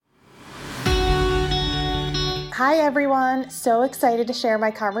Hi everyone! So excited to share my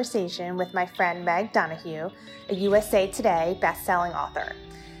conversation with my friend Meg Donohue, a USA Today bestselling author.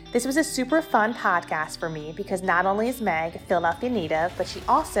 This was a super fun podcast for me because not only is Meg a Philadelphia native, but she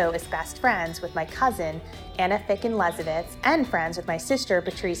also is best friends with my cousin Anna Ficken-Lezovitz and friends with my sister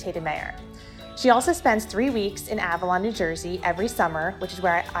Patrice Hayden-Mayer. She also spends 3 weeks in Avalon, New Jersey every summer, which is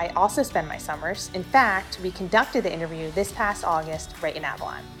where I also spend my summers. In fact, we conducted the interview this past August right in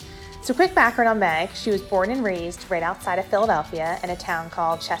Avalon. So quick background on Meg. She was born and raised right outside of Philadelphia in a town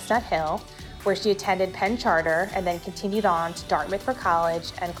called Chestnut Hill, where she attended Penn Charter and then continued on to Dartmouth for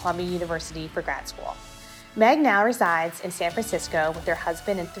college and Columbia University for grad school. Meg now resides in San Francisco with her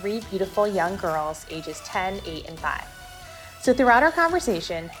husband and 3 beautiful young girls ages 10, 8, and 5. So throughout our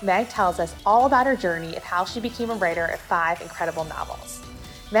conversation, Meg tells us all about her journey of how she became a writer of 5 incredible novels.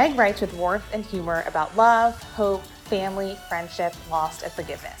 Meg writes with warmth and humor about love, hope, family, friendship, loss, and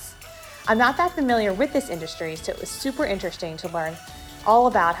forgiveness. I'm not that familiar with this industry, so it was super interesting to learn all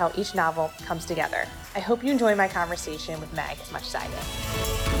about how each novel comes together. I hope you enjoy my conversation with Meg as much as I did.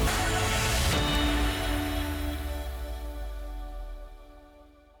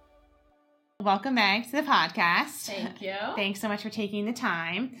 Welcome, Meg, to the podcast. Thank you. Thanks so much for taking the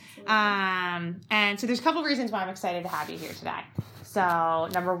time. And so there's a couple of reasons why I'm excited to have you here today. So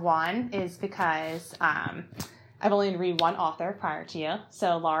number one is because I've only read one author prior to you,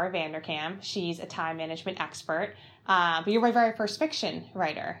 so Laura Vanderkam. She's a time management expert, but you're my very first fiction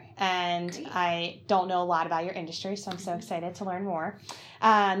writer, and Great. I don't know a lot about your industry, so I'm so excited to learn more.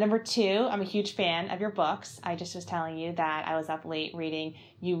 Number two, I'm a huge fan of your books. I just was telling you that I was up late reading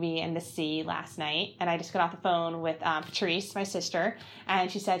You, Me, and the Sea last night, and I just got off the phone with Patrice, my sister, and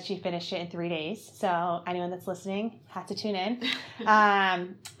she said she finished it in 3 days, so anyone that's listening has to tune in.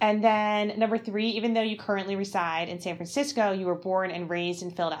 And then number 3, even though you currently reside in San Francisco, you were born and raised in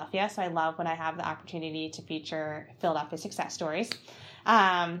Philadelphia, so I love when I have the opportunity to feature Philadelphia success stories.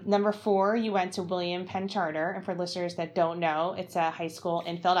 Number 4, you went to William Penn Charter, and for listeners that don't know, it's a high school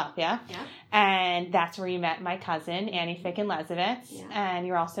in Philadelphia, Yeah. and that's where you met my cousin, Annie Ficken-Lezovitz, Yeah. and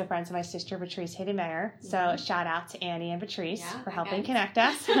you're also friends with my sister, Patrice Hayden-Mayer, so shout out to Annie and Patrice for helping connect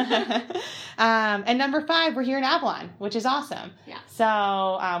us. And number 5, we're here in Avalon, which is awesome. Yeah.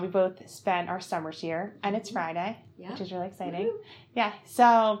 So we both spent our summers here, and it's Friday, which is really exciting. Woo-hoo. Yeah,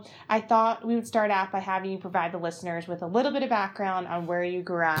 so I thought we would start out by having you provide the listeners with a little bit of background on where you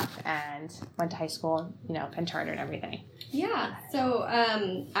grew up and went to high school, Penn Charter and everything. Yeah. So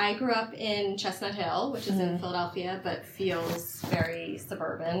I grew up in Chestnut Hill, which is in Philadelphia, but feels very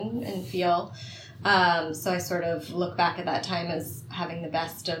suburban and so I sort of look back at that time as having the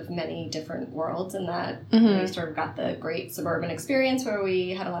best of many different worlds, and that we sort of got the great suburban experience where we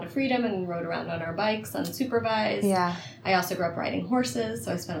had a lot of freedom and rode around on our bikes unsupervised. Yeah. I also grew up riding horses,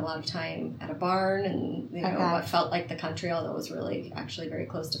 so I spent a lot of time at a barn and what felt like the country, although it was really actually very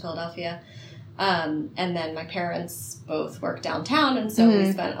close to Philadelphia. And then my parents both worked downtown, and so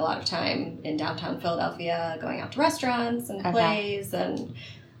we spent a lot of time in downtown Philadelphia going out to restaurants and plays, and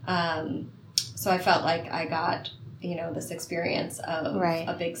so I felt like I got, this experience of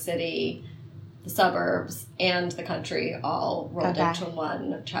a big city, the suburbs, and the country all rolled into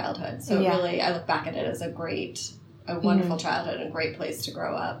one childhood. So really, I look back at it as a wonderful childhood and a great place to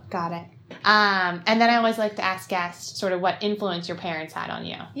grow up. Got it. And then I always like to ask guests sort of what influence your parents had on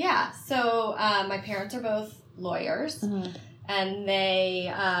you. Yeah. So my parents are both lawyers, and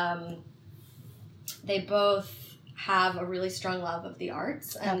they both have a really strong love of the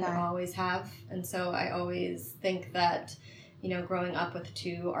arts, and always have. And so I always think that, growing up with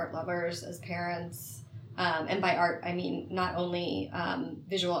 2 art lovers as parents, and by art, I mean not only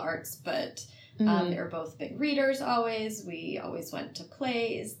visual arts, but they were both big readers always. We always went to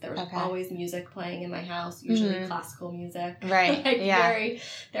plays. There was always music playing in my house, usually classical music. Right.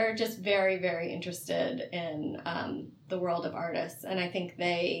 They're just very, very interested in the world of artists. And I think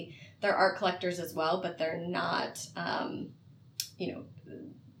they're art collectors as well, but they're not,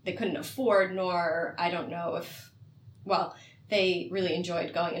 they couldn't afford, nor I don't know if, they really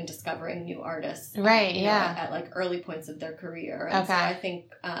enjoyed going and discovering new artists. At like early points of their career. And so I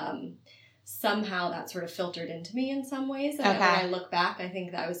think somehow that sort of filtered into me in some ways. And when I look back, I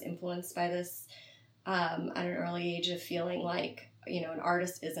think that I was influenced by this at an early age of feeling like, an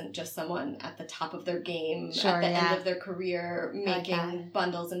artist isn't just someone at the top of their game at the end of their career making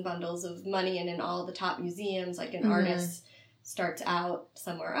bundles and bundles of money and in all the top museums. Like an artist starts out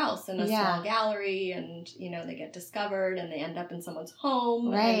somewhere else in a small gallery, and, they get discovered and they end up in someone's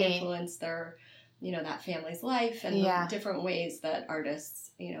home and influence their, that family's life and the different ways that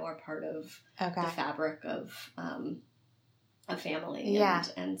artists, are part of the fabric of a family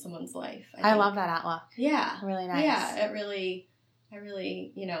and someone's life. I love that outlook. Yeah. Really nice. Yeah, I really,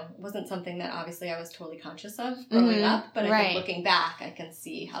 wasn't something that obviously I was totally conscious of growing up, but I think looking back, I can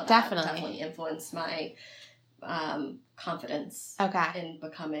see how that definitely influenced my confidence in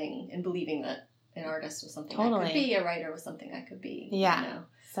becoming and believing that an artist was something I could be, a writer was something I could be. Yeah.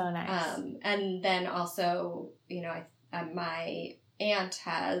 So nice. And then also, my aunt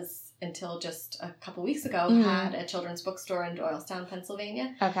has, until just a couple weeks ago, had a children's bookstore in Doylestown,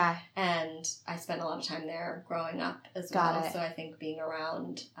 Pennsylvania. Okay. And I spent a lot of time there growing up as well. So I think being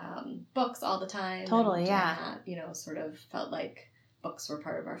around books all the time. Totally, sort of felt like books were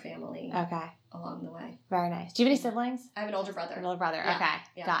part of our family along the way. Very nice. Do you have any siblings? I have an older brother. Yeah. Okay.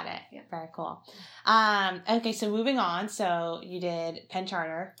 Yeah. Got it. Yeah. Very cool. Okay, so moving on. So you did Penn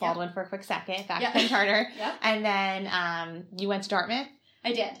Charter, Baldwin for a quick second, back to Penn Charter. And then you went to Dartmouth?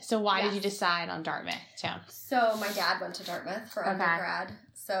 I did. So why did you decide on Dartmouth too? So my dad went to Dartmouth for undergrad.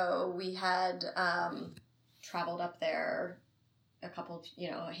 So we had traveled up there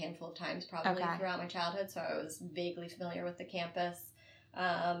a handful of times probably throughout my childhood. So I was vaguely familiar with the campus.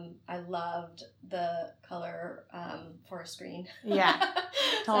 I loved the color forest green. Yeah,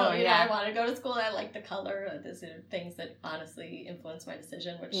 totally. So I wanted to go to school. I liked the color. Those are things that honestly influenced my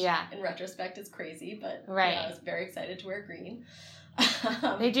decision, which in retrospect is crazy. But I was very excited to wear green.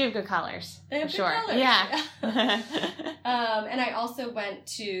 They do have good colors. They have good colors. Yeah. And I also went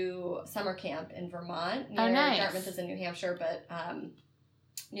to summer camp in Vermont. Nice. Dartmouth is in New Hampshire, but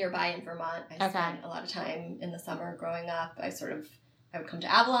nearby in Vermont. I spent a lot of time in the summer growing up. I would come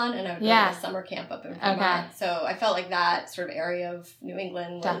to Avalon and I would go to a summer camp up in Vermont. So I felt like that sort of area of New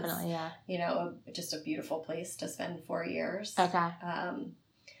England was, just a beautiful place to spend 4 years. Okay.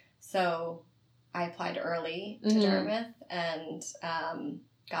 So I applied early to Dartmouth and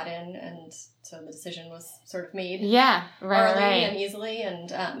got in, and so the decision was sort of made early and easily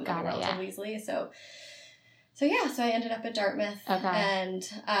and relatively easily. So I ended up at Dartmouth, and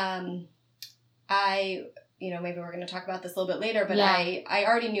I, maybe we're going to talk about this a little bit later, but I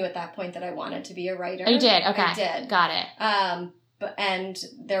already knew at that point that I wanted to be a writer. Oh, you did? Okay. I did. Got it. And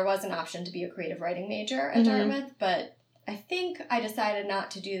there was an option to be a creative writing major at Dartmouth, but I think I decided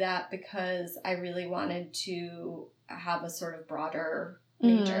not to do that because I really wanted to have a sort of broader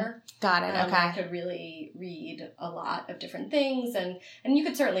major. Got it. Okay. I could really read a lot of different things, and you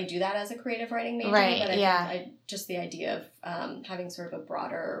could certainly do that as a creative writing major. Right. But I think just the idea of having sort of a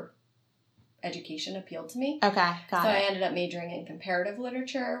broader education appealed to me. Okay. Got it. So I ended up majoring in comparative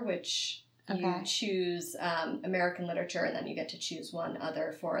literature, which you choose American literature, and then you get to choose one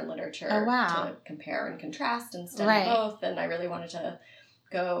other foreign literature to compare and contrast and study both. And I really wanted to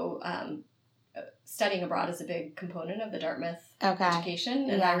go. Studying abroad is a big component of the Dartmouth education,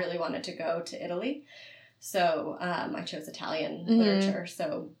 and I really wanted to go to Italy. So I chose Italian literature.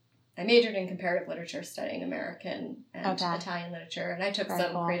 So I majored in comparative literature, studying American and Italian literature, and I took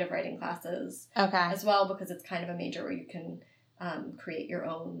some creative writing classes as well, because it's kind of a major where you can create your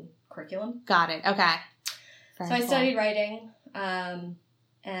own curriculum. Got it. Okay. I studied writing,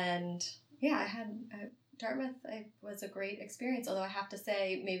 and Dartmouth was a great experience, although I have to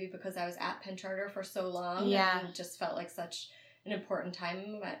say, maybe because I was at Penn Charter for so long and just felt like such an important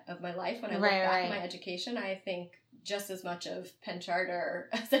time of my life when I look back at my education, I think just as much of Penn Charter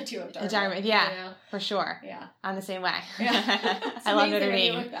as I do of Dartmouth. For sure. Yeah. I'm the same way. Yeah. I love Notre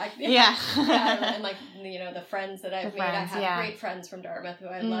Dame. And like, the friends that I've made, I have great friends from Dartmouth who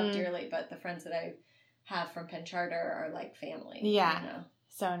I love dearly, but the friends that I have from Penn Charter are like family. Yeah.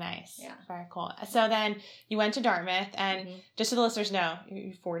 So nice. Yeah. Very cool. So then you went to Dartmouth, and just so the listeners know,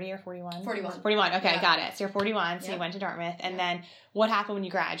 you're 40 or 41? 41. 41. Okay, got it. So you're 41, so you went to Dartmouth. And then what happened when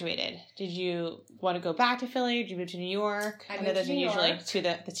you graduated? Did you want to go back to Philly? Did you move to New York? I know those are usually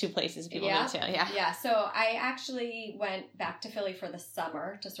the two places people move to. Yeah. So I actually went back to Philly for the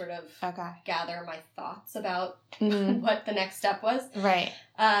summer to sort of gather my thoughts about what the next step was. Right.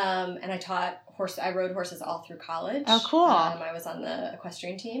 And I rode horses all through college. Oh, cool. I was on the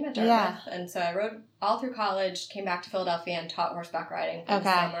equestrian team at Dartmouth. And so I rode all through college, came back to Philadelphia and taught horseback riding for the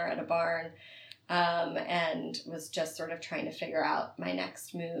summer at a barn. And was just sort of trying to figure out my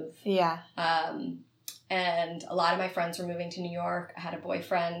next move. Yeah. And a lot of my friends were moving to New York. I had a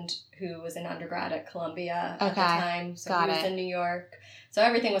boyfriend who was in undergrad at Columbia at the time. So he was in New York. So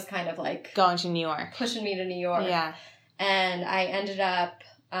everything was kind of like... going to New York. Pushing me to New York. Yeah. And I ended up...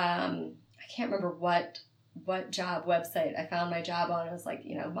 I can't remember what job website I found my job on. It was like,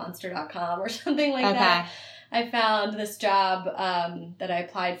 monster.com or something like that. I found this job that I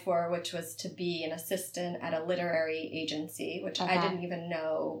applied for, which was to be an assistant at a literary agency, which I didn't even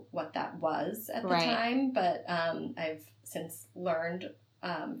know what that was at the time. But I've since learned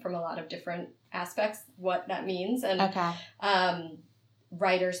from a lot of different aspects what that means. And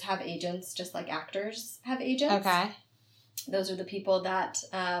writers have agents just like actors have agents. Okay. Those are the people that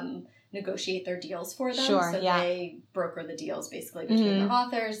negotiate their deals for them. Sure, so they broker the deals basically between the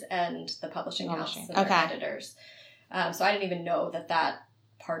authors and the publishing house and their editors. So I didn't even know that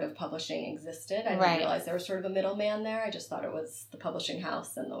part of publishing existed. I didn't realize there was sort of a middleman there. I just thought it was the publishing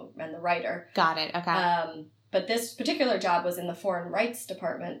house and the writer. Got it. Okay. But this particular job was in the foreign rights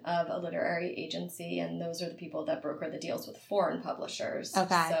department of a literary agency, and those are the people that broker the deals with foreign publishers.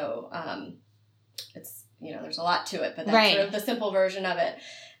 Okay. So it's, there's a lot to it, but that's sort of the simple version of it.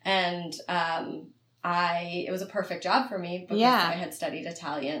 And it was a perfect job for me because I had studied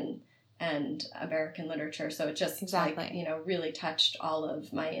Italian and American literature, so it just really touched all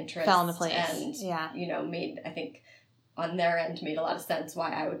of my interests. Fell into place. And made, I think, on their end, made a lot of sense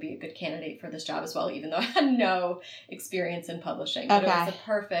why I would be a good candidate for this job as well, even though I had no experience in publishing. But it was the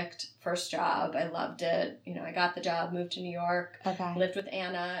perfect first job. I loved it. I got the job, moved to New York, lived with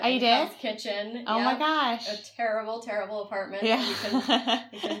Anna in Hell's Kitchen. Oh my gosh. A terrible, terrible apartment. Yeah.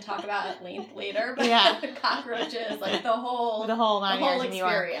 We can talk about at length later. But the cockroaches, like the whole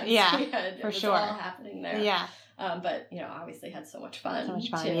experience. Yeah, it was all happening there. Yeah. But, obviously had so much fun.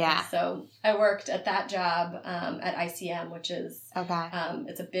 Too. Yeah. So I worked at that job at ICM, which is,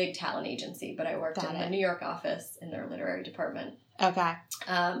 it's a big talent agency, but I worked in the New York office in their literary department. Okay.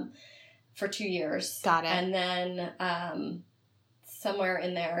 For 2 years. Got it. And then somewhere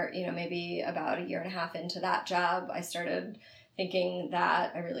in there, maybe about a year and a half into that job, I started thinking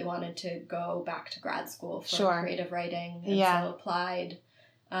that I really wanted to go back to grad school for creative writing. And so applied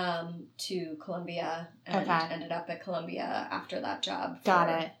to Columbia and ended up at Columbia after that job.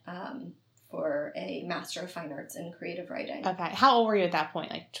 For a Master of Fine Arts in Creative Writing. Okay. How old were you at that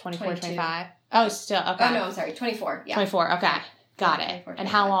point? Like 24, 25? Oh, still. Okay. Oh, no, I'm sorry. 24. Yeah. 24. Okay. Got it. And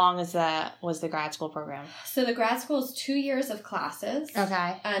how long was the grad school program? So the grad school is 2 years of classes.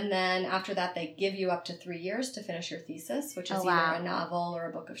 Okay. And then after that, they give you up to 3 years to finish your thesis, which is either a novel or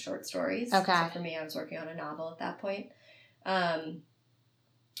a book of short stories. Okay. So for me, I was working on a novel at that point.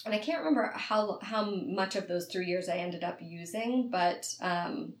 And I can't remember how much of those 3 years I ended up using, but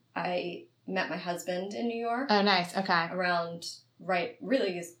I met my husband in New York. Oh, nice. Okay. Around,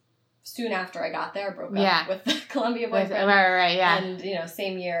 really soon after I got there, broke up with the Columbia boyfriend. Right, yeah. And,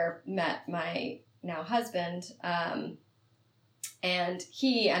 same year met my now husband. And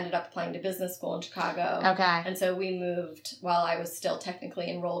he ended up applying to business school in Chicago. Okay. And so we moved while I was still technically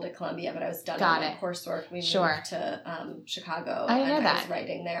enrolled at Columbia, but I was done with my coursework. We moved to Chicago. I was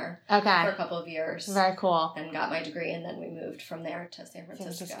writing there for a couple of years. Very cool. And got my degree, and then we moved from there to San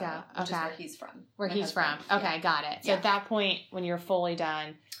Francisco. Which is where he's from. Okay, got it. So at that point, when you're fully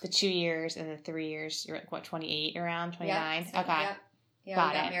done, the 2 years and the 3 years, you're at, 28 around, 29? Yep. Okay. Yep. Yeah,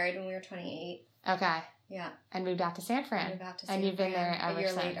 we got married when we were 28. Okay. Yeah. And moved out to San Fran. And you've been there ever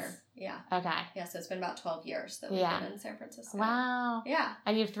since. A year later. Yeah. Okay. Yeah, so it's been about 12 years that we've been in San Francisco. Wow. Yeah.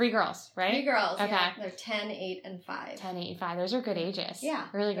 And you have 3 girls, right? 3 girls, yeah. They're 10, 8, and 5. 10, 8, and 5. Those are good ages. Yeah.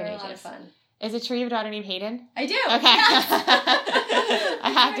 Really good ages. A lot of fun. Is it true you have a daughter named Hayden? I do. Okay. Yes. I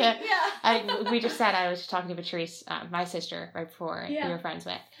have to. Yeah. We just said, I was talking to Patrice, my sister, right before we were friends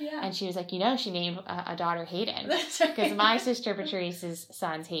with. Yeah. And she was like, she named a daughter Hayden. Because my sister Patrice's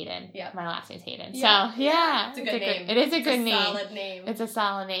son's Hayden. Yeah. My last name's Hayden. Yeah. So, yeah. It's a good name. It is a good name. It's a solid name. It's a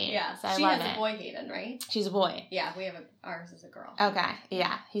solid name. Yeah. So she has a boy, Hayden, right? She's a boy. Yeah. Ours is a girl. Okay.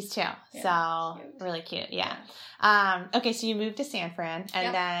 Yeah. He's 2. Yeah. So, cute. Really cute. Yeah. Okay. So you moved to San Fran.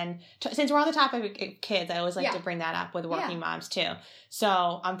 And then, since we're on the topic of kids, I always like to bring that up with working moms too.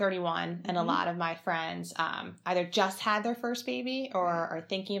 So I'm 31 and a lot of my friends either just had their first baby or are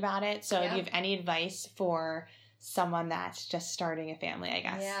thinking about it. So do you have any advice for someone that's just starting a family, I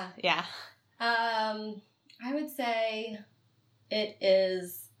guess? Yeah. I would say it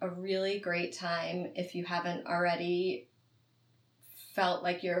is a really great time if you haven't already felt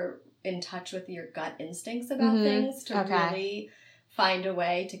like you're in touch with your gut instincts about things to really find a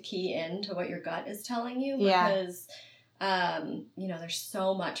way to key in to what your gut is telling you because there's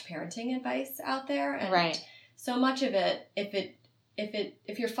so much parenting advice out there and so much of it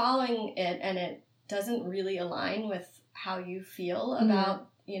if you're following it and it doesn't really align with how you feel about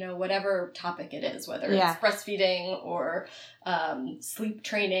whatever topic it is, whether it's breastfeeding or sleep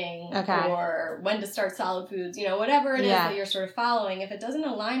training or when to start solid foods, whatever it is that you're sort of following, if it doesn't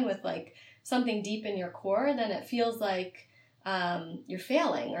align with like something deep in your core, then it feels like you're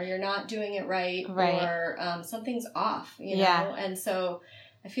failing or you're not doing it right. Or something's off, know? And so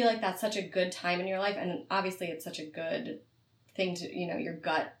I feel like that's such a good time in your life. And obviously it's such a good thing to, your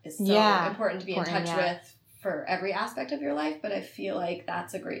gut is so important to be in touch with for every aspect of your life, but I feel like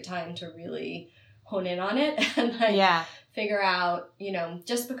that's a great time to really hone in on it and like figure out, you know,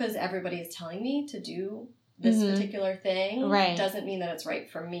 just because everybody is telling me to do this particular thing doesn't mean that it's right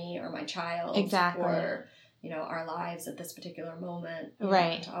for me or my child or, you know, our lives at this particular moment. You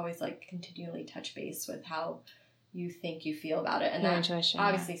know, to always like continually touch base with how you think you feel about it. And your that intuition,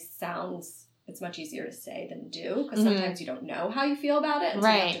 obviously sounds, it's much easier to say than do, because sometimes you don't know how you feel about it. And so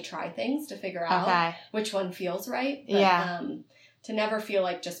you have to try things to figure out which one feels right. But, to never feel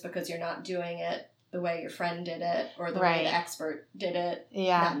like just because you're not doing it the way your friend did it or the way the expert did it,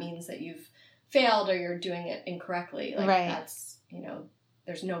 that means that you've failed or you're doing it incorrectly. Like that's, you know,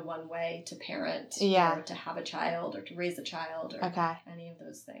 there's no one way to parent or to have a child or to raise a child or any of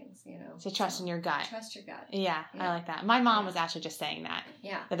those things, you know. So trust in your gut. Trust your gut. Yeah, I like that. My mom was actually just saying that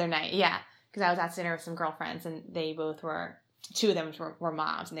the other night. Yeah, because I was at dinner with some girlfriends and they both were, two of them were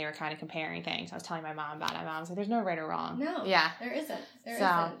moms and they were kind of comparing things. I was telling my mom about it. My mom was like, there's no right or wrong. No. Yeah. There isn't. There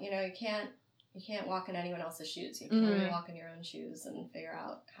isn't. You know, you can't walk in anyone else's shoes. You can only walk in your own shoes and figure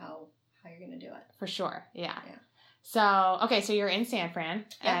out how you're going to do it. For sure. Yeah. So, okay, so you're in San Fran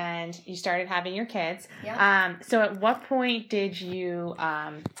and you started having your kids. Yeah. So at what point did you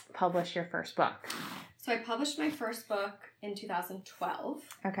publish your first book? So I published my first book in 2012.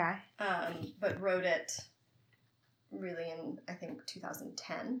 Okay. But wrote it really in, I think,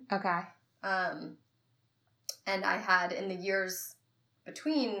 2010. Okay. And I had, in the years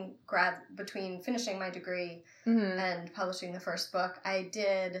between finishing my degree and publishing the first book, I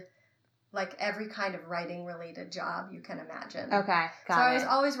did like every kind of writing related job you can imagine. Okay, got it. So I was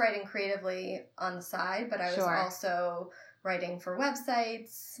always writing creatively on the side, but I was also writing for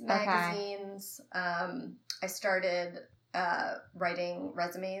websites, magazines. I started writing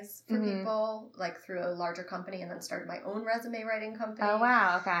resumes for people, like through a larger company, and then started my own resume writing company. Oh,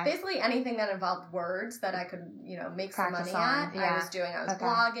 wow, okay. Basically anything that involved words that I could, you know, make some money at. I was doing. I was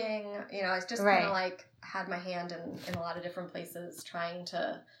blogging. You know, I was just kind of like had my hand in a lot of different places trying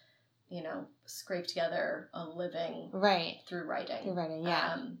to, you know, scrape together a living through writing. Through writing,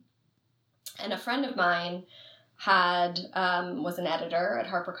 and a friend of mine was an editor at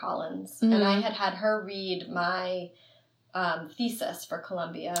HarperCollins, and I had her read my thesis for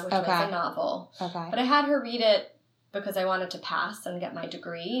Columbia, which was a novel. Okay. But I had her read it because I wanted to pass and get my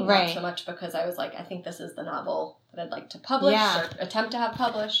degree, not so much because I was like, I think this is the novel that I'd like to publish or attempt to have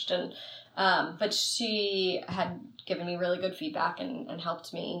published. And but she had given me really good feedback and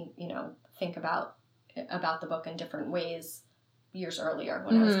helped me, you know, think about the book in different ways years earlier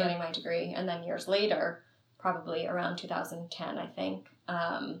when I was getting my degree. And then years later, probably around 2010, I think,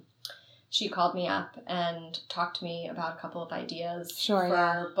 she called me up and talked to me about a couple of ideas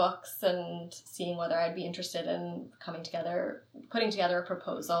for books and seeing whether I'd be interested in putting together a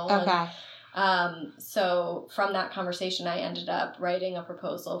proposal. Okay. And, so from that conversation, I ended up writing a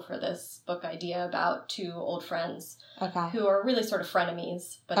proposal for this book idea about two old friends who are really sort of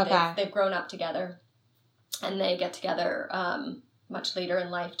frenemies, but they've grown up together, and they get together much later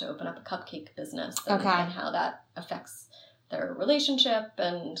in life to open up a cupcake business and how that affects their relationship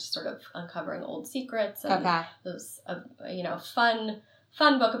and sort of uncovering old secrets. And it was a, you know, fun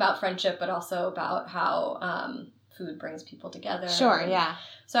book about friendship, but also about how food brings people together. Sure, yeah.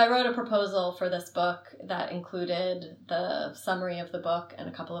 So I wrote a proposal for this book that included the summary of the book and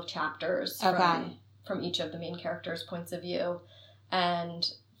a couple of chapters from each of the main characters' points of view. And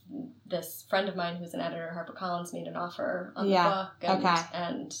this friend of mine who's an editor at HarperCollins made an offer on the book.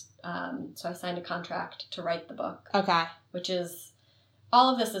 And so I signed a contract to write the book. Which is,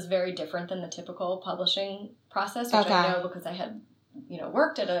 all of this is very different than the typical publishing process, which I know because I had, you know,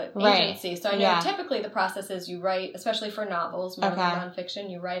 worked at an agency. So I know typically the process is you write, especially for novels, more than nonfiction,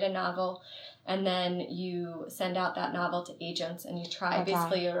 you write a novel and then you send out that novel to agents and you try,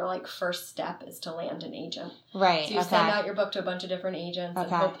 basically your like first step is to land an agent. Right. So you send out your book to a bunch of different agents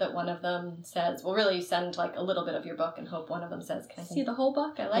and hope that one of them says, well, really you send like a little bit of your book and hope one of them says, can I see the whole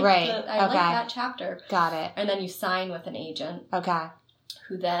book? I like like that chapter. Got it. And then you sign with an agent.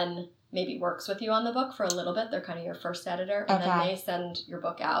 Who then maybe works with you on the book for a little bit. They're kind of your first editor. And then they send your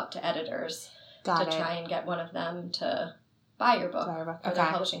book out to editors to try and get one of them to buy your book for their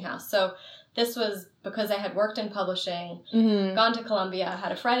publishing house. So this was because I had worked in publishing, gone to Columbia,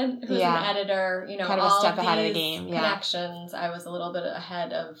 had a friend who's an editor, you know, kind of all a step ahead of the game. Connections. I was a little bit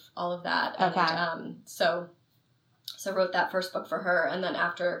ahead of all of that. And so wrote that first book for her. And then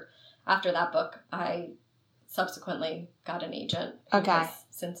after that book, I subsequently got an agent who has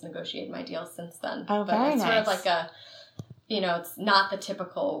since negotiated my deal since then. Oh, but very nice. Sort of like it's not the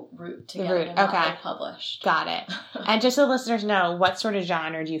typical route to get it not published. Got it. And just so listeners know, what sort of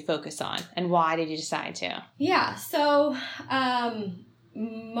genre do you focus on, and why did you decide to? Yeah, so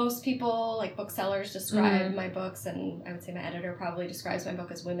most people, like booksellers, describe my books, and I would say my editor probably describes my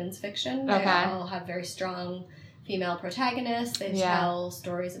book as women's fiction. They all have very strong female protagonists. They tell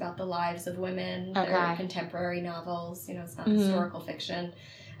stories about the lives of women. They're contemporary novels. It's not historical fiction.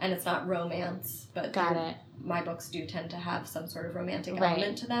 And it's not romance, but my books do tend to have some sort of romantic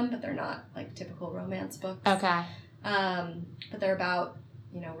element to them, but they're not like typical romance books. Okay. But they're about,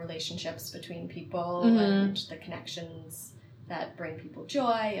 relationships between people and the connections that bring people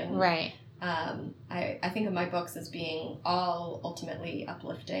joy. And I think of my books as being all ultimately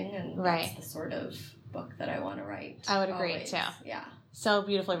uplifting, and that's the sort of book that I want to write. I would agree too. Yeah. So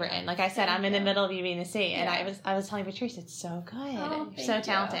beautifully written. Like I said, I'm in the middle of You Mean the Sea, and I was telling Patrice, it's so good. Oh, You're so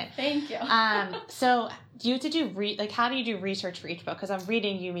talented. Thank you. So do you have to do how do you do research for each book? Because I'm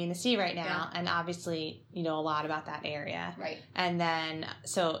reading You Mean the Sea right now, and obviously you know a lot about that area. Right. And then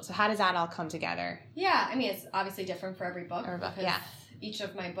so how does that all come together? Yeah, I mean it's obviously different for every book. Each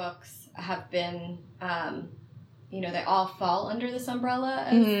of my books have been. They all fall under this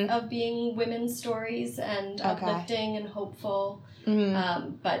umbrella of being women's stories and uplifting and hopeful.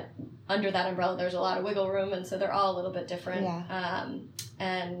 But under that umbrella, there's a lot of wiggle room, and so they're all a little bit different. Yeah.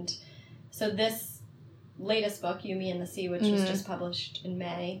 And so this latest book, You, Me, and the Sea, which was just published in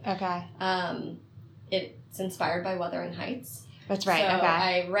May, it's inspired by Wuthering Heights. That's right. So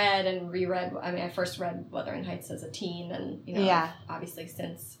I read and reread. I mean, I first read Wuthering Heights as a teen, and obviously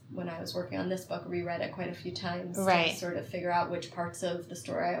since when I was working on this book, reread it quite a few times to sort of figure out which parts of the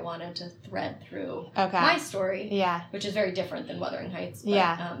story I wanted to thread through my story. Yeah, which is very different than Wuthering Heights. But,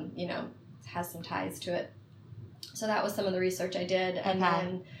 has some ties to it. So that was some of the research I did, and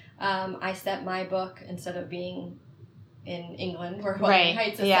then I set my book, instead of being in England, where Wuthering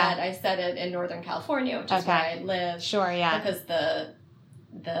Heights is set, I set it in Northern California, which is where I live. Sure, because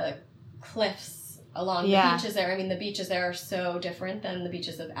the cliffs along the beaches there, I mean, the beaches there are so different than the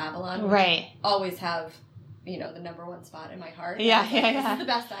beaches of Avalon, which always have, the number one spot in my heart. This is the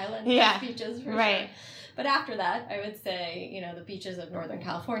best island, best beaches, for sure. But after that, I would say, the beaches of Northern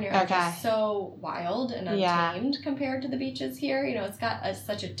California are just so wild and untamed compared to the beaches here. It's got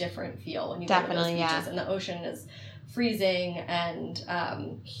such a different feel when you go to those beaches, and the ocean is freezing and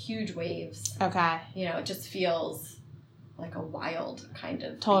huge waves. It just feels like a wild kind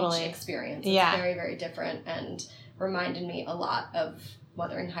of beach experience. It's very, very different, and reminded me a lot of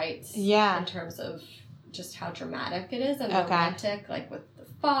Wuthering Heights in terms of just how dramatic it is and romantic, like with the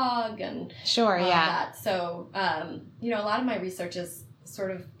fog and all that. So, a lot of my research is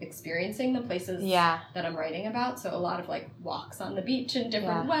sort of experiencing the places that I'm writing about. So a lot of like walks on the beach in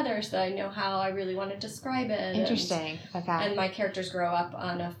different weather, so I know how I really want to describe it. Interesting. And my characters grow up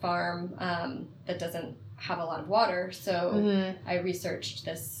on a farm that doesn't have a lot of water, so I researched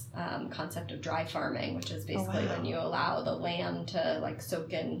this concept of dry farming, which is basically when you allow the land to like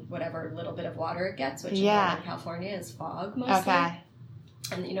soak in whatever little bit of water it gets, which in Northern California is fog mostly.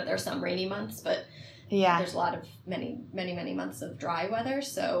 And there are some rainy months, but there's a lot of many months of dry weather,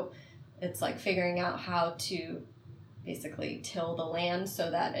 so it's like figuring out how to basically till the land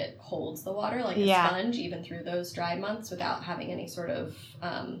so that it holds the water like a sponge even through those dry months without having any sort of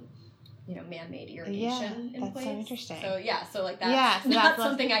man-made irrigation in place. That's so interesting. So like that's not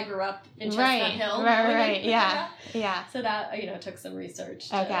something I grew up in Chestnut Hill. Right. Yeah. So that, took some research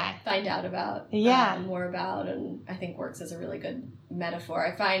to find out about, more about, and I think works as a really good metaphor.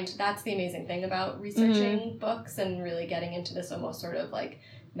 I find that's the amazing thing about researching books and really getting into this almost sort of like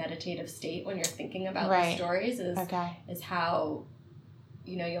meditative state when you're thinking about the stories is how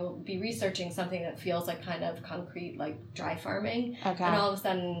you'll be researching something that feels like kind of concrete, like dry farming, and all of a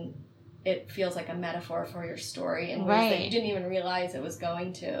sudden it feels like a metaphor for your story in ways that you didn't even realize it was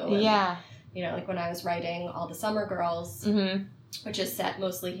going to. And, like when I was writing All the Summer Girls, which is set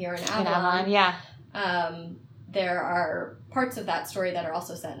mostly here in Avalon, there are parts of that story that are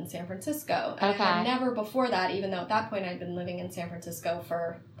also set in San Francisco. And I had never before that, even though at that point I'd been living in San Francisco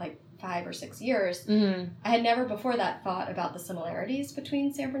for like 5 or 6 years, I had never before that thought about the similarities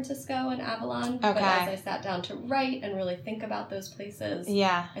between San Francisco and Avalon. But as I sat down to write and really think about those places,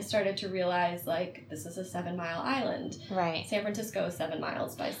 I started to realize, like, this is a 7-mile island. San Francisco is 7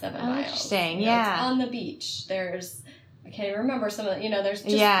 miles by 7 miles. Interesting, It's on the beach. I can't even remember some of the, there's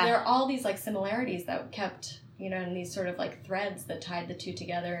just, there are all these, like, similarities that kept... and these sort of like threads that tied the two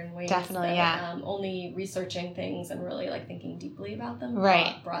together in ways that only researching things and really like thinking deeply about them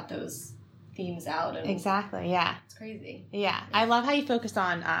brought those themes out. And exactly. Yeah. It's crazy. Yeah. I love how you focus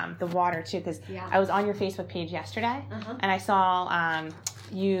on the water too, because I was on your Facebook page yesterday and I saw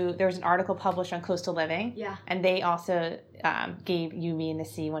there was an article published on coastal living. Yeah. And they also gave You, Me, and the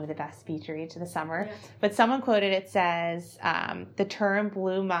Sea one of the best speech reads of the summer. Yeah. But someone quoted, it says, the term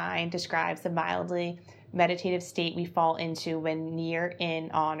blue mind describes the mildly meditative state we fall into when near,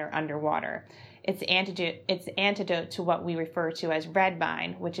 in, on, or underwater. It's antidote to what we refer to as red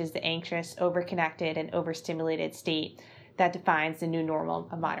mind, which is the anxious, overconnected, and overstimulated state that defines the new normal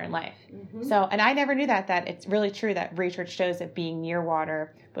of modern life. Mm-hmm. So, and I never knew that it's really true that research shows that being near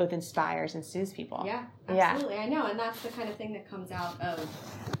water both inspires and soothes people. Yeah, absolutely. Yeah. I know, and that's the kind of thing that comes out of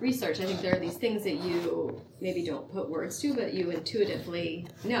research. I think there are these things that you maybe don't put words to, but you intuitively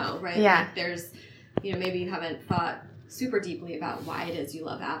know, right? Yeah. Like there's, maybe you haven't thought super deeply about why it is you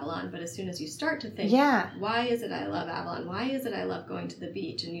love Avalon, but as soon as you start to think, why is it I love Avalon? Why is it I love going to the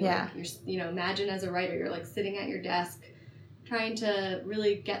beach? And you're imagine as a writer, you're like sitting at your desk trying to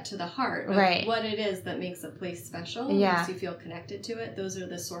really get to the heart of what it is that makes a place special, makes you feel connected to it. Those are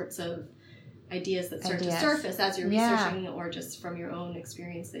the sorts of ideas that start to surface as you're researching, or just from your own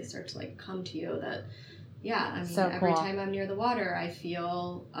experience, they start to like come to you that every time I'm near the water, I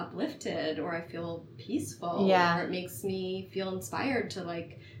feel uplifted, or I feel peaceful, or it makes me feel inspired to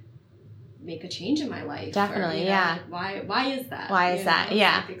like make a change in my life. Definitely, Like, why is that? Why is that? It's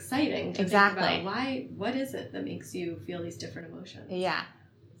like exciting to think about what is it that makes you feel these different emotions? Yeah.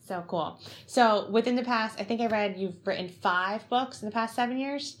 So cool. So within the past, I think I read you've written 5 books in the past 7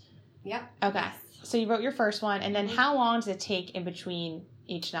 years? Yep. Okay. Yes. So you wrote your first one, and then how long does it take in between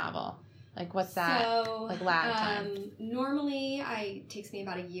each novel? Like, what's that, lag time? Normally, it takes me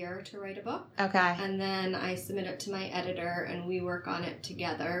about a year to write a book. Okay. And then I submit it to my editor, and we work on it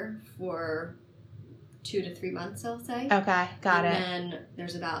together for 2 to 3 months, I'll say. Okay, got it. And then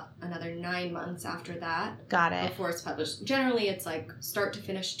there's about another 9 months after that. Got it. Before it's published. Generally, it's like start to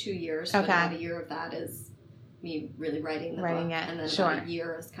finish 2 years. But about a year of that is me really writing the book. And then about a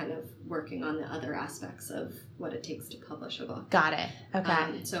year is kind of working on the other aspects of what it takes to publish a book. Got it.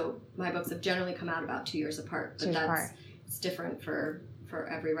 Okay. So my books have generally come out about 2 years apart. But it's different for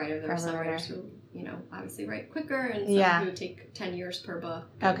every writer. There are some writers who, obviously write quicker, and some who take 10 years per book.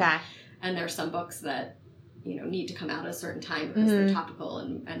 Okay. And there are some books that, need to come out at a certain time because they're topical,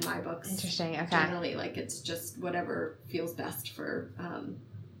 and my books generally, like, it's just whatever feels best for,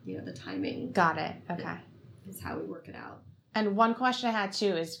 the timing. Got it. Okay. Is how we work it out. And one question I had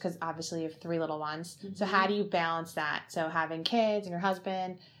too is because obviously you have 3 little ones. Mm-hmm. So how do you balance that? So having kids and your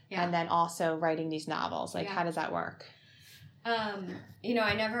husband, and then also writing these novels. Like, how does that work? I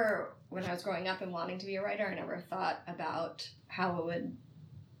never, when I was growing up and wanting to be a writer, I never thought about how it would,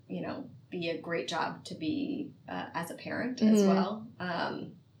 be a great job to be as a parent as well.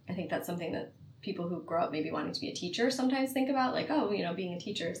 I think that's something that people who grow up maybe wanting to be a teacher sometimes think about, like, being a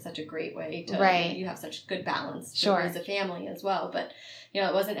teacher is such a great way to, you have such good balance to raise a family as well. But,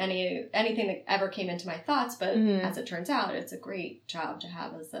 it wasn't anything that ever came into my thoughts, but as it turns out, it's a great job to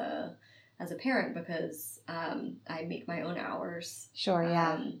have as a parent, because I make my own hours. Sure,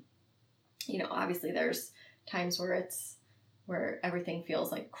 yeah. Obviously there's times where everything feels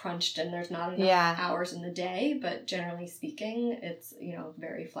like crunched and there's not enough hours in the day, but generally speaking, it's,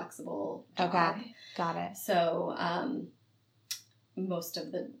 very flexible job. Okay. Got it. So, most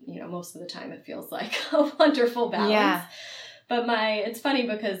of the time it feels like a wonderful balance. Yeah. But it's funny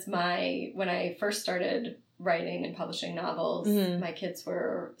because when I first started writing and publishing novels, my kids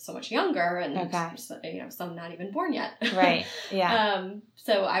were so much younger, and some not even born yet. Right. Yeah.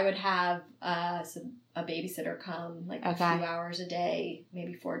 So I would have a babysitter come like a few hours a day,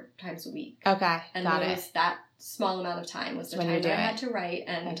 maybe 4 times a week. Okay. And that small amount of time was the time that I had to write,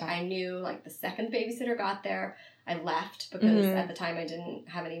 and I knew, like, the second babysitter got there, I left, because at the time I didn't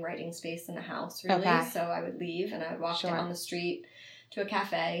have any writing space in the house, really. Okay. So I would leave and I would walk down the street to a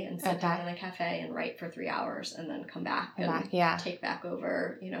cafe and sit down in a cafe and write for 3 hours, and then come back and take back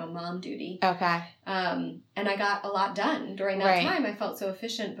over, mom duty. Okay. And I got a lot done during that time. I felt so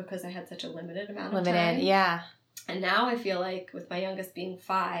efficient because I had such a limited amount of time. Yeah. And now I feel like, with my youngest being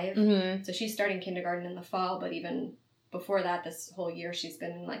 5, so she's starting kindergarten in the fall, but even before that, this whole year, she's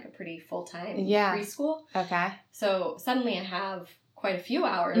been in like a pretty full-time preschool. Okay. So suddenly I have quite a few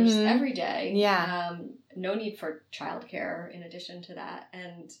hours every day. Yeah. No need for childcare in addition to that,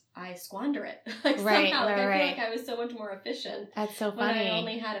 and I squander it. Like, somehow, I feel like I was so much more efficient. That's so funny. When I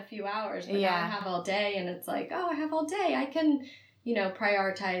only had a few hours, but now I have all day, and it's like, I have all day. I can,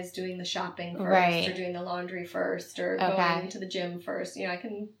 prioritize doing the shopping first, or doing the laundry first, or going to the gym first. I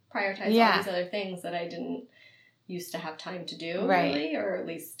can prioritize all these other things that I didn't used to have time to do, really, or at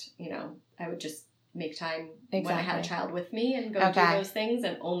least, I would just make time when I had a child with me and go do those things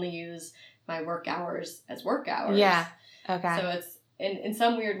and only use my work hours as work hours. Yeah. Okay. So it's, in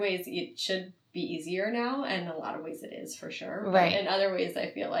some weird ways, it should be easier now, and in a lot of ways it is, for sure. But right. in other ways,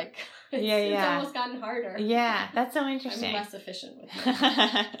 I feel like it's almost gotten harder. Yeah, that's so interesting. I'm less efficient with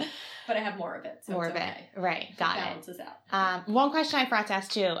it. But I have more of it, so more it's of okay. it. Right, got it. Balances out. One question I forgot to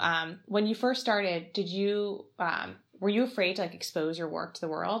ask too. When you first started, did you were you afraid to like expose your work to the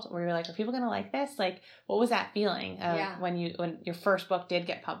world? Were you like, are people going to like this? Like, what was that feeling of when your first book did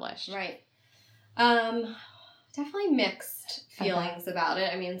get published? Right. Definitely mixed feelings about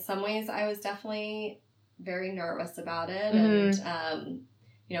it. I mean, in some ways I was definitely very nervous about it. And,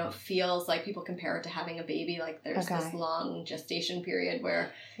 you know, it feels like people compare it to having a baby. Like there's this long gestation period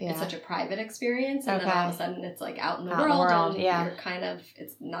where it's such a private experience. And then all of a sudden it's like out in the world. And you're kind of,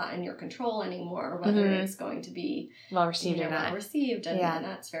 it's not in your control anymore, whether it's going to be well received or not. Well received. And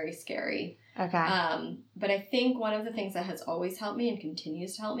that's very scary. Okay. But I think one of the things that has always helped me and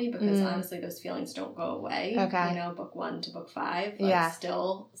continues to help me, because honestly those feelings don't go away. Okay. You know, book 1 to book 5, like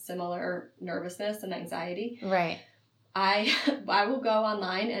still similar nervousness and anxiety. Right. I will go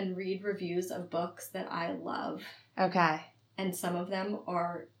online and read reviews of books that I love. Okay. And some of them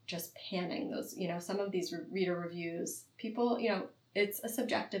are just panning those, you know, some of these reader reviews, people, you know, it's a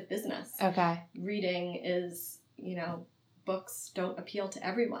subjective business. Okay. Reading is, you know, books don't appeal to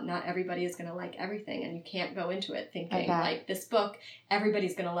everyone. Not everybody is going to like everything, and you can't go into it thinking like this book,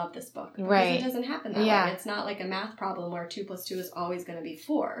 everybody's going to love this book. Because it doesn't happen that way. It's not like a math problem where 2 + 2 is always going to be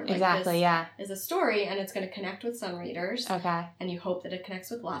 4. Like this is a story, and it's going to connect with some readers. Okay. And you hope that it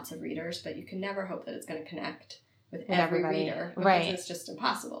connects with lots of readers, but you can never hope that it's going to connect with every reader. Because it's just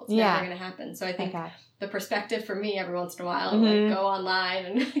impossible. It's never going to happen. So I think the perspective for me every once in a while, like go online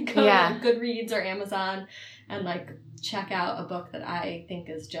and go on Goodreads or Amazon and like check out a book that I think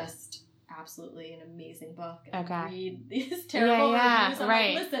is just absolutely an amazing book and read these terrible reviews. I'm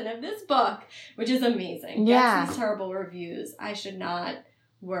like, listen, if this book, which is amazing, gets these terrible reviews, I should not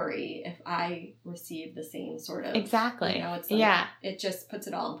worry if I receive the same sort of... Exactly. You know, it's like, it just puts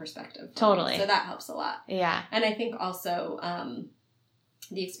it all in perspective. Totally. So that helps a lot. Yeah. And I think also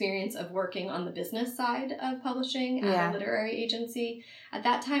the experience of working on the business side of publishing at a literary agency. At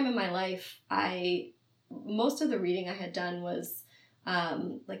that time in my life, most of the reading I had done was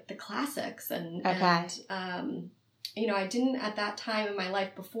like the classics and you know, I didn't at that time in my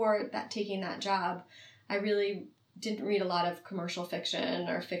life before taking that job, I really didn't read a lot of commercial fiction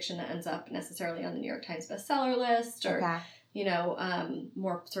or fiction that ends up necessarily on the New York Times bestseller list or you know,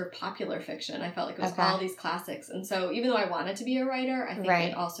 more sort of popular fiction. I felt like it was all these classics. And so even though I wanted to be a writer, I think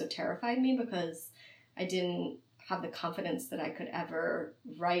it also terrified me because I didn't have the confidence that I could ever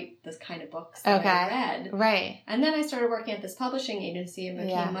write this kind of books that I read. Right. And then I started working at this publishing agency and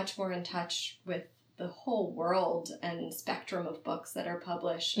became much more in touch with the whole world and spectrum of books that are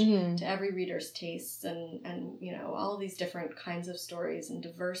published to every reader's tastes and you know, all of these different kinds of stories and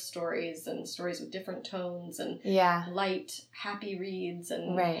diverse stories and stories with different tones and light, happy reads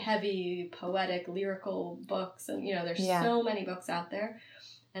and heavy, poetic, lyrical books. And, you know, there's so many books out there.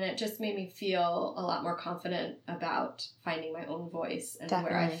 And it just made me feel a lot more confident about finding my own voice and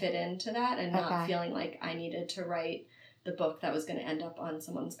where I fit into that and not feeling like I needed to write the book that was going to end up on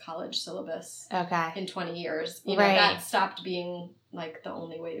someone's college syllabus in 20 years. You know, that stopped being like the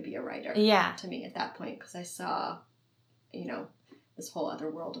only way to be a writer to me at that point because I saw, you know, this whole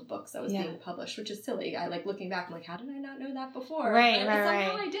other world of books that was being published, which is silly. I like looking back, I'm like, how did I not know that before?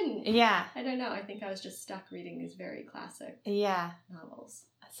 Somehow I didn't. Yeah. I don't know. I think I was just stuck reading these very classic novels.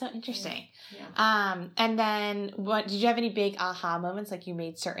 So interesting. Yeah. And then did you have any big aha moments? Like you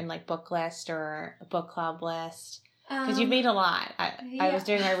made certain like book list or a book club list? Because you've made a lot. I was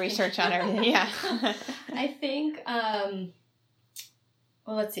doing my research on everything. Yeah. I think, well,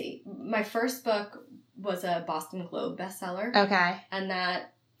 let's see. My first book was a Boston Globe bestseller. Okay. And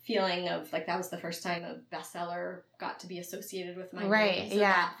that feeling of like that was the first time a bestseller got to be associated with my name. So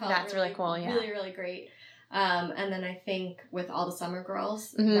that's really cool. Yeah. Really, really great. And then I think with All the Summer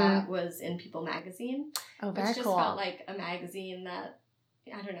Girls, that was in People magazine. Oh, very cool. Which just felt like a magazine that,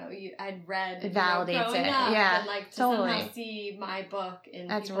 I don't know, I'd read. It validates it. And like to somehow see my book in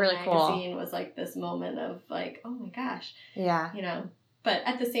People magazine was like this moment of like, oh my gosh. Yeah. You know, but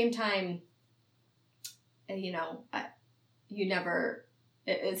at the same time, you know,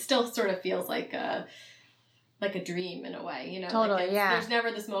 it still sort of feels like a dream in a way, you know. Totally, like there's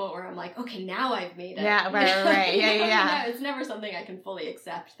never this moment where I'm like, okay, now I've made it. Yeah, right. Yeah. It's never something I can fully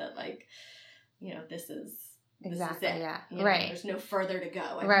accept that, like, you know, this is exactly, is it. Yeah. Right. There's no further to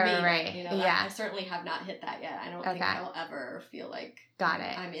go. Right. I certainly have not hit that yet. I don't think I'll ever feel like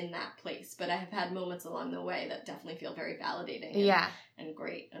I'm in that place. But I have had moments along the way that definitely feel very validating and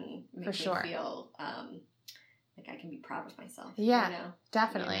great and make me feel like I can be proud of myself. Yeah,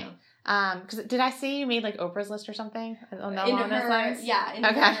 definitely. Because did I say you made like Oprah's List or something? In her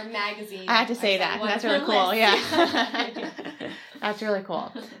magazine. I had to say that. That's really cool. Yeah. That's really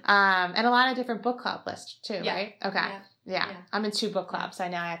cool. And a lot of different book club lists too, right? Okay. Yeah. I'm in 2 book clubs, so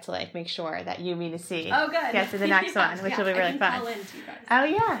now I have to like make sure that you, me, to see get to the next one, which will be really fun. Call in to you guys. Oh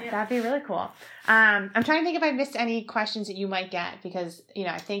yeah, that'd be really cool. I'm trying to think if I missed any questions that you might get, because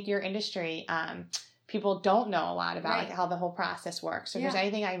I think your industry, people don't know a lot about like how the whole process works. So if there's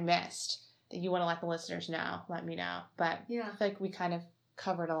anything I missed that you want to let the listeners know, let me know. But I feel like we kind of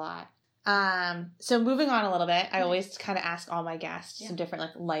covered a lot. So moving on a little bit, I always kind of ask all my guests some different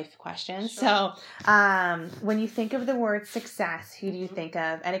like life questions. Sure. So, when you think of the word success, who do you think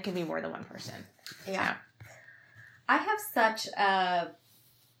of? And it can be more than one person. Yeah. I have such a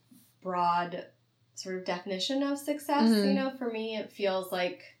broad sort of definition of success. For me, it feels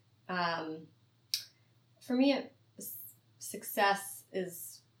like, success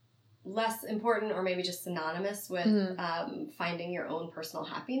is less important, or maybe just synonymous with finding your own personal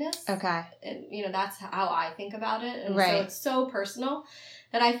happiness. Okay. And, that's how I think about it. And so it's so personal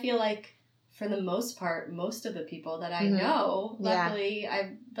that I feel like, for the most part, most of the people that I know, luckily,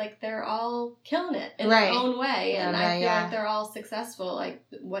 they're all killing it in their own way. And I feel like they're all successful, like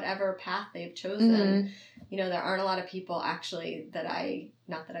whatever path they've chosen. There aren't a lot of people actually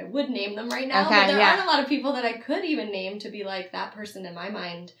not that I would name them right now, but there aren't a lot of people that I could even name to be like, that person in my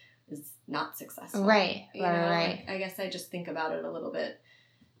mind is not successful. Right. I guess I just think about it a little bit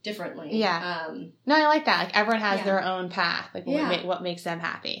differently. Yeah. No, I like that. Like, everyone has their own path. Like, what makes them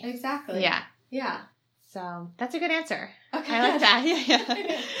happy. Exactly. Yeah. Yeah. So that's a good answer. Okay. I like that.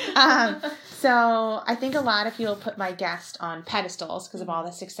 Yeah. So I think a lot of people put my guest on pedestals because of all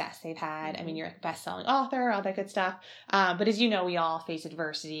the success they've had. I mean, you're a best-selling author, all that good stuff. But as you know, we all face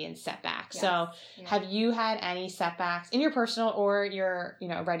adversity and setbacks. Yes. So have you had any setbacks in your personal or your,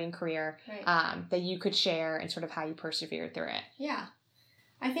 writing career that you could share, and sort of how you persevered through it? Yeah.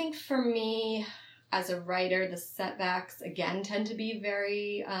 I think for me, as a writer, the setbacks, again, tend to be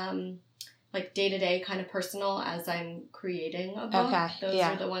very like day-to-day kind of personal as I'm creating a book. Okay. Those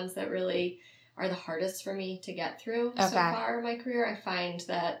are the ones that really are the hardest for me to get through so far in my career. I find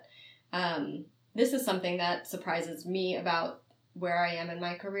that this is something that surprises me about where I am in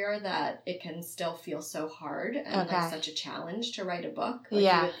my career, that it can still feel so hard and like such a challenge to write a book.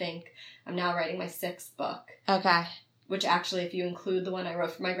 Like you would think, I'm now writing my 6th book. Okay. Which actually, if you include the one I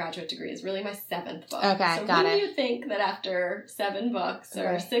wrote for my graduate degree, is really my 7th book. Okay, so got it. You think that after 7 books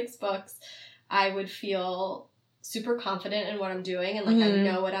or 6 books, I would feel super confident in what I'm doing, and like I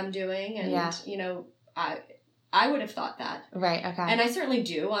know what I'm doing, and I would have thought that. Right. Okay. And I certainly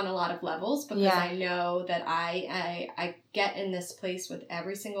do on a lot of levels, because I know that I get in this place with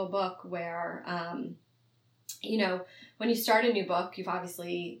every single book where, when you start a new book, you've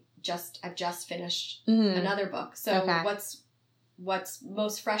obviously I've just finished another book. So what's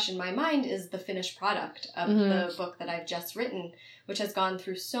most fresh in my mind is the finished product of the book that I've just written, which has gone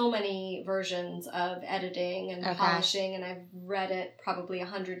through so many versions of editing and polishing, and I've read it probably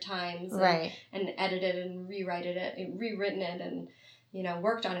 100 times and edited and rewritten it and,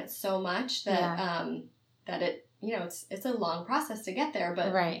 worked on it so much that, that it, it's a long process to get there,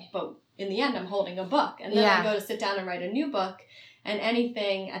 but in the end, I'm holding a book, and then I go to sit down and write a new book. And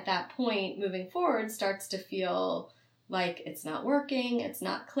anything at that point moving forward starts to feel like it's not working, it's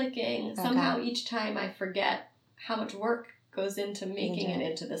not clicking. Somehow each time I forget how much work goes into making it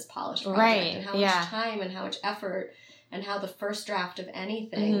into this polished project, and how much time and how much effort, and how the first draft of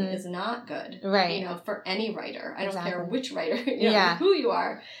anything is not good. For any writer. I don't care which writer, who you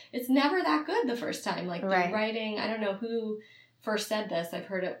are. It's never that good the first time. Like the writing, I don't know who first said this. I've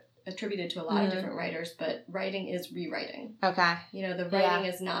heard it attributed to a lot of different writers, but writing is rewriting. Okay. The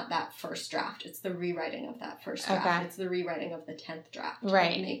writing is not that first draft. It's the rewriting of that first draft. Okay. It's the rewriting of the 10th draft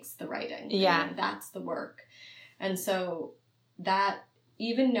that makes the writing. Yeah. And that's the work. And so that,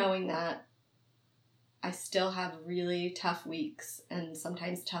 even knowing that, I still have really tough weeks and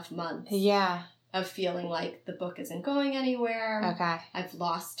sometimes tough months. Yeah. Of feeling like the book isn't going anywhere. Okay. I've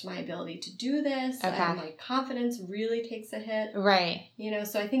lost my ability to do this. Okay. And my confidence really takes a hit. Right.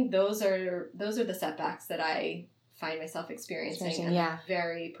 So I think those are the setbacks that I find myself experiencing. And they're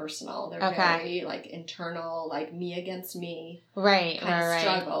very personal. They're very like internal, like me against me. Right. Kind of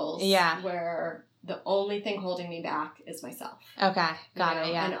struggles. Yeah. Where the only thing holding me back is myself. Okay, got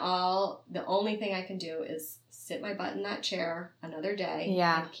it, yeah. And the only thing I can do is sit my butt in that chair another day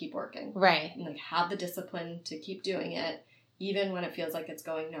and keep working. Right. And, like, have the discipline to keep doing it, even when it feels like it's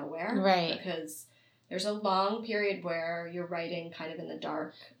going nowhere. Right. Because there's a long period where you're writing kind of in the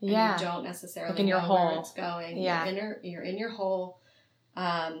dark. And you don't necessarily like in your know hole. where it's going. Yeah. You're in your hole.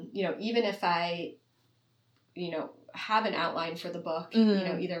 Even if I, have an outline for the book,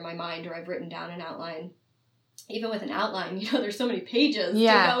 either in my mind or I've written down an outline. Even with an outline, there's so many pages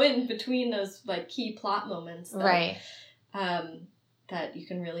to go in between those, like, key plot moments that, that you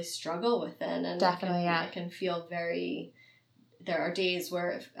can really struggle within. And definitely, it can feel there are days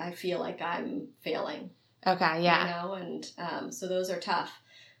where I feel like I'm failing. Okay, yeah. And so those are tough.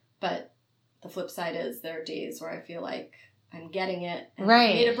 But the flip side is there are days where I feel like I'm getting it, and I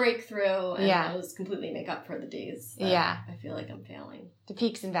made a breakthrough, and those completely make up for the days that I feel like I'm failing. The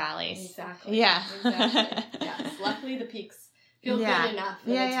peaks and valleys. Exactly. Yeah. Exactly. Yes. Luckily, the peaks feel good enough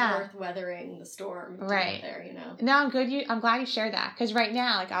that it's worth weathering the storm to get there, No, I'm glad you shared that, because right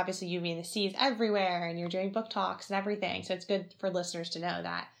now, like, obviously you mean the seas everywhere, and you're doing book talks and everything, so it's good for listeners to know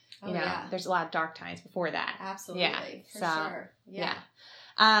that, there's a lot of dark times before that. Absolutely. Yeah. For sure. Yeah.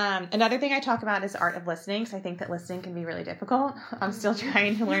 Another thing I talk about is the art of listening. So I think that listening can be really difficult. I'm still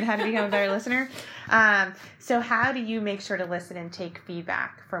trying to learn how to become a better listener. So how do you make sure to listen and take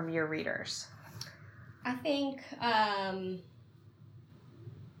feedback from your readers? I think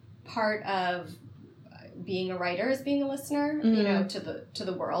part of being a writer is being a listener, to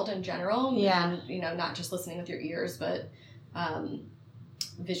the world in general. Yeah. And, not just listening with your ears, but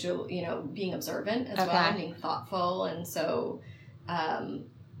visual, being observant as well, being thoughtful. And so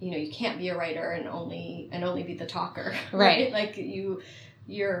you can't be a writer and only be the talker, right? Like you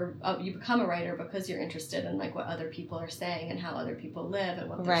become a writer because you're interested in, like, what other people are saying and how other people live and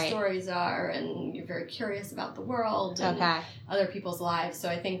what their stories are, and you're very curious about the world and other people's lives. So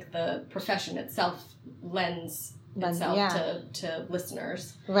I think the profession itself lends itself to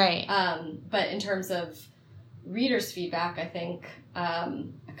listeners, right? But in terms of readers' feedback, I think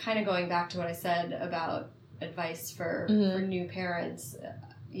kind of going back to what I said about advice for new parents,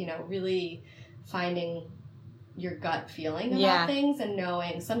 really finding your gut feeling about things and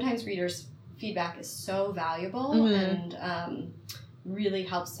knowing sometimes readers' feedback is so valuable and really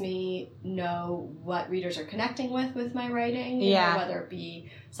helps me know what readers are connecting with my writing, whether it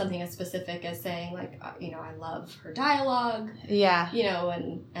be something as specific as saying, like, I love her dialogue,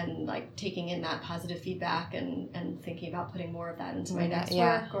 and like taking in that positive feedback and thinking about putting more of that into my next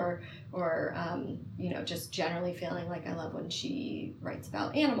work, or just generally feeling like I love when she writes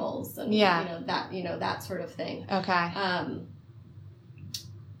about animals and that sort of thing.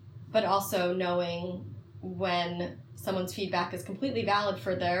 But also knowing when someone's feedback is completely valid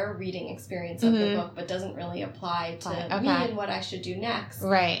for their reading experience of the book, but doesn't really apply to me and what I should do next.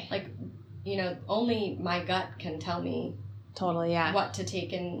 Right. Like, only my gut can tell me what to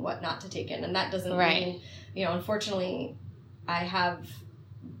take in, what not to take in. And that doesn't mean, unfortunately, I have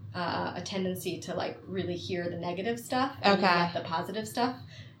a tendency to, like, really hear the negative stuff and let the positive stuff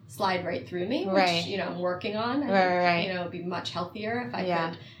slide right through me, which, I'm working on. And, it'd be much healthier if I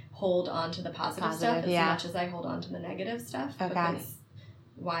could hold on to the positive stuff as much as I hold on to the negative stuff. Because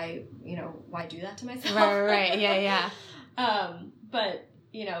why do that to myself? Right. But,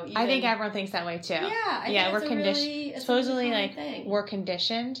 even, I think everyone thinks that way too. Yeah. We're conditioned. Supposedly, like, thing. we're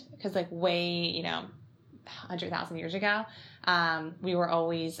conditioned because, like, way, 100,000 years ago, we were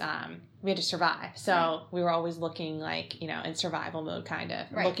always, we had to survive. So we were always looking, like, in survival mode, kind of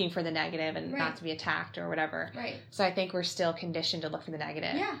looking for the negative and not to be attacked or whatever. Right. So I think we're still conditioned to look for the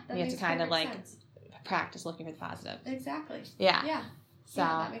negative. Yeah. That we have to kind of, like, sense. practice looking for the positive. Exactly. Yeah. Yeah. So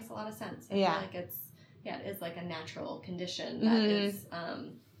that makes a lot of sense. I feel like it is like a natural condition that is,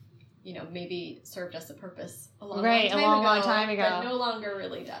 maybe served us a purpose a long time ago, but no longer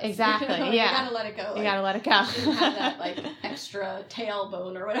really does. Exactly. You gotta let it go. You gotta let it go. You shouldn't have that, like, extra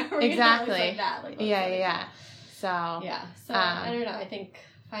tailbone or whatever. Exactly. Like that. Like, So I don't know. I think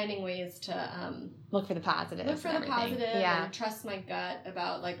finding ways to look for the positive. And trust my gut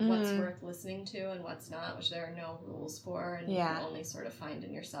about, like, what's worth listening to and what's not, which there are no rules for, and you can only sort of find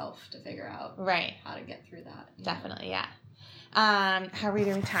in yourself to figure out how to get through that. Definitely, How are we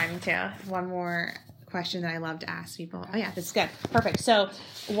doing time to? One more question that I love to ask people. Oh yeah, that's good. Perfect. So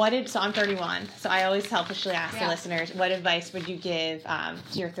I'm 31, so I always selfishly ask the listeners, what advice would you give to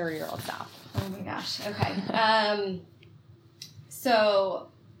your 30-year-old self? Oh my gosh. Okay. So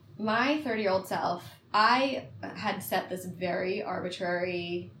my 30-year-old self I had set this very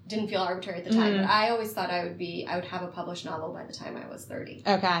arbitrary, didn't feel arbitrary at the time, but I always thought I would have a published novel by the time I was 30.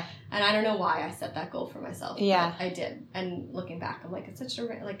 Okay. And I don't know why I set that goal for myself. Yeah. But I did. And looking back, I'm like, it's such a,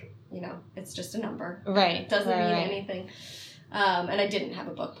 like, you know, it's just a number. Right. It doesn't mean anything. And I didn't have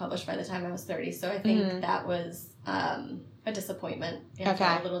a book published by the time I was 30. So I think that was a disappointment. I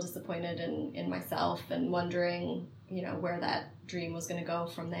felt a little disappointed in myself and wondering, you know, where that dream was going to go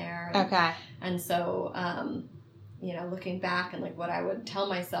from there. And so, you know, looking back and like what I would tell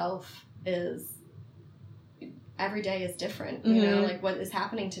myself is every day is different. You know, like what is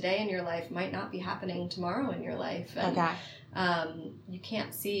happening today in your life might not be happening tomorrow in your life. And you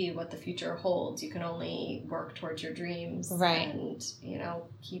can't see what the future holds. You can only work towards your dreams. And, you know,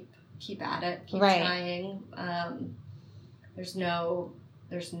 keep at it, keep trying. There's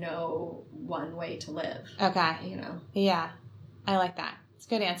no one way to live. You know? Yeah. I like that. It's a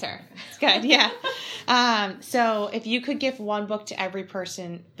good answer. It's good. Yeah. So if you could give one book to every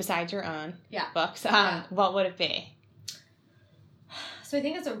person besides your own books, what would it be? So I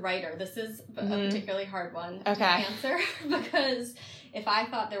think as a writer, this is a particularly hard one to answer because if I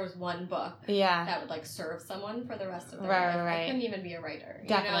thought there was one book that would like serve someone for the rest of their life, I couldn't even be a writer.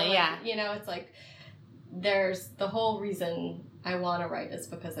 Definitely, you know? Like, you know, it's like there's the whole reason I want to write is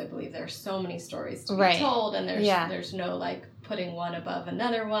because I believe there are so many stories to be told, and there's no like putting one above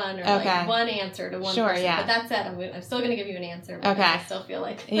another one or like one answer to one person. But that said, I'm still going to give you an answer because I still feel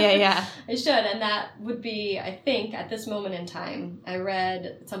like I should. And that would be, I think, at this moment in time, I read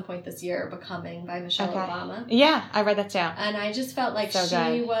at some point this year Becoming by Michelle Obama. Yeah, I read that too. And I just felt like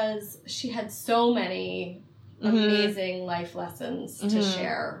she had so many amazing life lessons to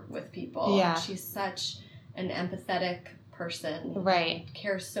share with people. Yeah. She's such an empathetic person,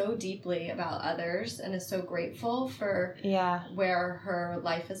 cares so deeply about others and is so grateful for where her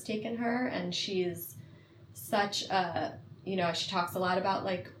life has taken her. And she's such a, you know, she talks a lot about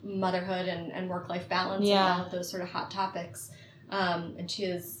like motherhood and work-life balance and all of those sort of hot topics. And she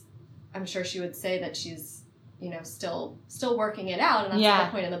is, I'm sure she would say that she's, you know, still working it out, and that's the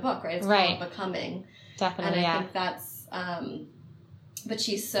whole point in the book, right? It's called Becoming. Definitely, and I think that's, but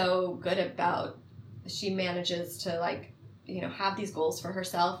she's so good about, she manages to like, you know, have these goals for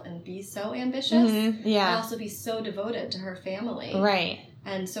herself and be so ambitious and also be so devoted to her family.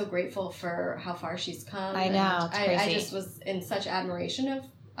 And so grateful for how far she's come. I know. I just was in such admiration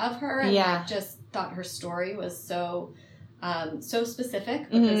of her, and I just thought her story was so specific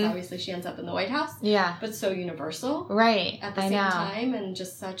because obviously she ends up in the White House. But so universal. At the same time, and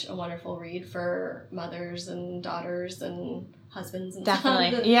just such a wonderful read for mothers and daughters and husbands and definitely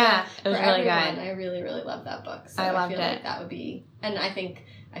sons. It was really everyone. good. I really, really love that book. So I loved feel it. Like that would be, and I think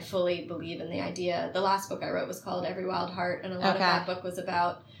I fully believe in the idea. The last book I wrote was called Every Wild Heart, and a lot of that book was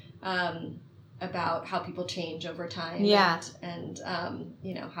about how people change over time. And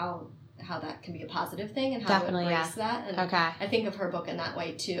you know, how that can be a positive thing and how to embrace that. And I think of her book in that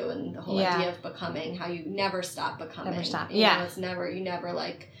way too, and the whole idea of becoming, how you never stop becoming. Never stop. You know, it's never, you never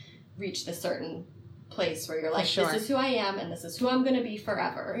like reach the certain place where you're like, this is who I am and this is who I'm going to be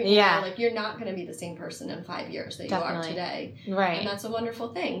forever. You know, like you're not going to be the same person in 5 years that you are today. And that's a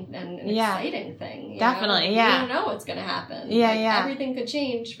wonderful thing and an exciting thing. You know? You don't know what's going to happen. Everything could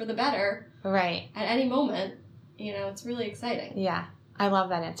change for the better. At any moment. You know, it's really exciting. I love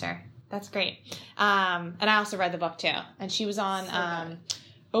that answer. That's great. And I also read the book too. And she was on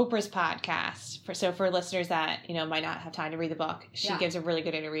Oprah's podcast. For listeners that, you know, might not have time to read the book, she gives a really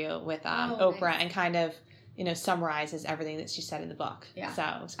good interview with Oprah and kind of, you know, summarizes everything that she said in the book. So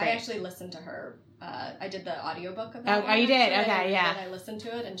it was great. I actually listened to her. I did the audiobook of that. Oh, you did? Okay, and I listened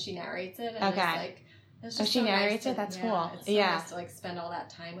to it and she narrates it. And it's like, it's just she narrates it? That's cool. It's so nice to like spend all that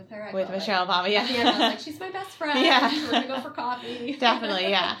time with her. With Michelle Obama, At the end, I was like, she's my best friend. We're going to go for coffee.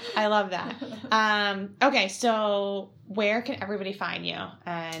 Definitely, I love that. Okay, so where can everybody find you?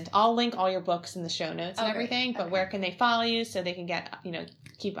 And I'll link all your books in the show notes and everything, but where can they follow you so they can get, you know,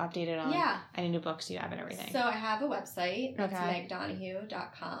 keep updated on any new books you have and everything? So I have a website. It's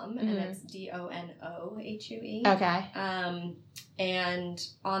megdonohue.com, and it's Donohue. And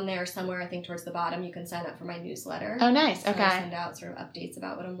on there somewhere, I think towards the bottom, you can sign up for my newsletter. Oh, nice. So I send out sort of updates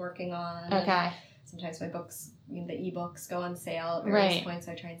about what I'm working on. Sometimes my books, you know, the ebooks go on sale at various points.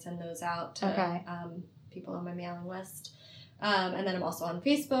 So I try and send those out to people on my mailing list. And then I'm also on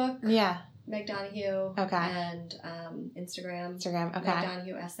Facebook. Meg Donohue. And Instagram. Meg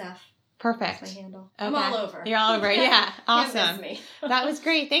Donohue SF. Perfect. That's my handle. I'm all over. You're all over. Awesome. Can't miss me. That was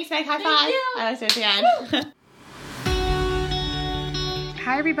great. Thanks, Meg. High five. Thank you. I like it at the end.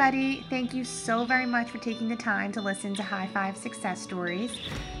 Hi, everybody. Thank you so very much for taking the time to listen to High Five Success Stories.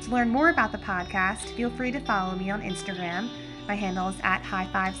 To learn more about the podcast, feel free to follow me on Instagram. My handle is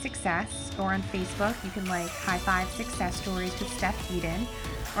 @High5Success, or on Facebook, you can like High Five Success Stories with Steph Hayden.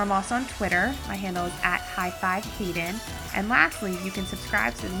 Or I'm also on Twitter. My handle is @High5Hayden. And lastly, you can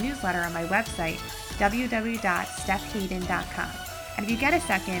subscribe to the newsletter on my website, www.stephhayden.com. And if you get a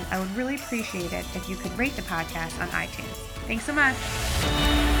second, I would really appreciate it if you could rate the podcast on iTunes. Thanks so much.